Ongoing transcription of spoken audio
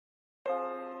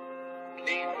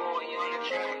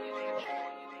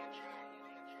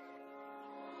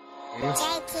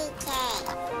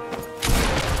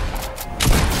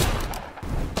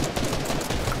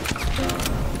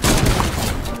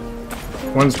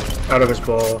One's out of his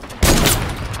ball.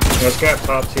 There's cat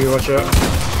top too, watch out.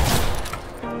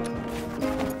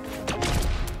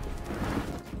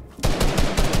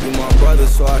 You my brother,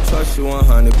 so I trust you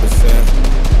 100%.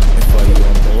 And for you,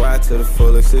 I'm gon' ride to the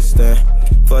fullest extent.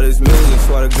 For this music,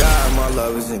 swear to God, my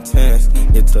love is intense.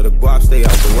 Get to the guap, stay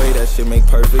out the way, that shit make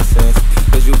perfect sense.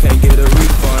 Cause you can't get a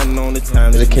refund on the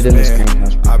time that you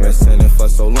spend. I've been sinning for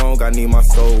so long, I need my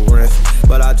soul rent.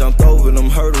 But I jumped over them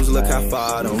hurdles, look how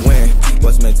far I done went.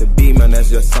 What's meant to be, man, that's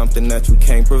just something that you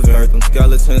can't prevent. Them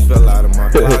skeletons fell out of my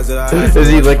closet, I had to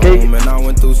rush home. And I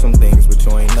went through some things, but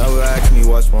you ain't never asked me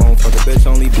what's wrong. Fuck a bitch,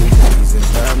 only do things and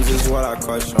times is what I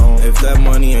crush on. If that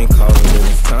money ain't calling,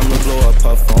 then it's time to blow up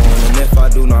her phone. And if I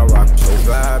do not rock with your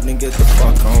vibe, then get the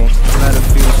fuck on. Let a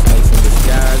few snakes in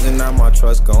disguise, and now my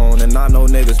trust gone. And I know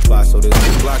niggas fly, so this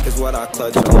big block is what I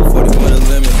clutch on. 40 with a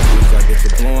lemon squeeze, I get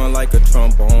you blowing like a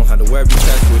trombone. Had to wear every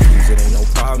test with these, it ain't no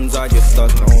problems I get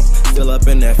stuck on. Still up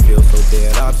in that field, so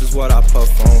dead ops is what I puff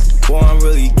on. Boy, I'm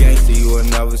really gangster, you will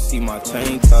never see my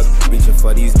chain tuck. Reaching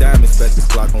for these diamonds, bet this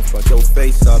block gon' fuck your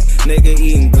face up. Nigga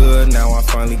eating good, now I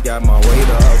finally got my weight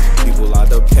up. People I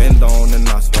depend on, and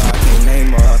I swear I can't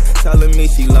name her. Telling me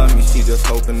she love me, she just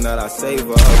hoping that I save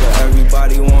her. But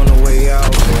everybody want a way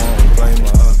out, so I don't blame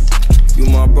her. You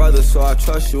my brother, so I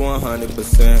trust you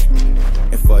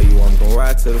 100%. And for you, I'm gon'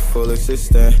 ride to the fullest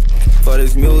extent. For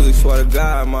this music, swear to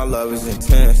God, my love is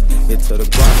intense. Get to the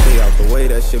block, stay out the way,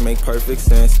 that shit make perfect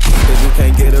sense. Cause you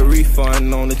can't get a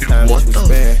refund on the time that you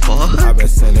spend. I've been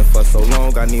sinning for so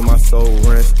long, I need my soul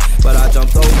rinsed. But I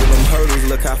jumped over them hurdles,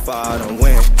 look how far I done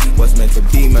went. What's meant to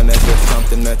be, man, that's just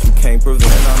something that you can't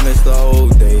prevent. I miss the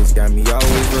old days, got me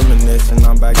always reminiscing.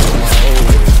 I'm back to my old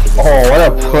ways. Oh, what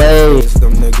a play!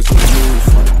 Them niggas who use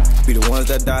be the ones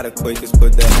that die the quickest.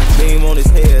 Put that beam on his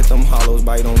head, them hollows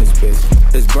bite on his bitch.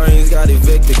 His brains got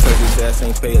evicted cause his ass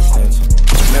ain't pay attention.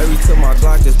 Married to my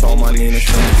Glock, just bought my Nina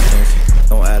some extension.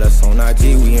 Don't add us on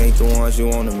IG, we ain't the ones you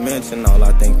wanna mention. All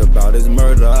I think about is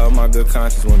murder, my good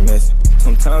conscience went missing.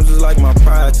 Sometimes it's like my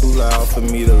pride too loud for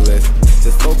me to listen.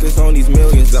 Just focus on these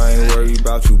millions, I ain't worried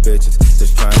about you bitches.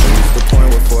 Just trying to reach the point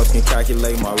where force can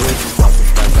calculate my riches. Drop some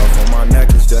stacks off on my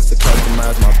necklace just to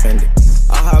customize my pendant.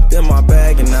 I hopped in my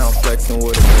bag and now I'm flexing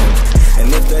with a vengeance.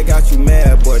 And if that got you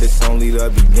mad, boy, it's only the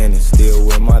beginning. Still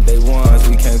with my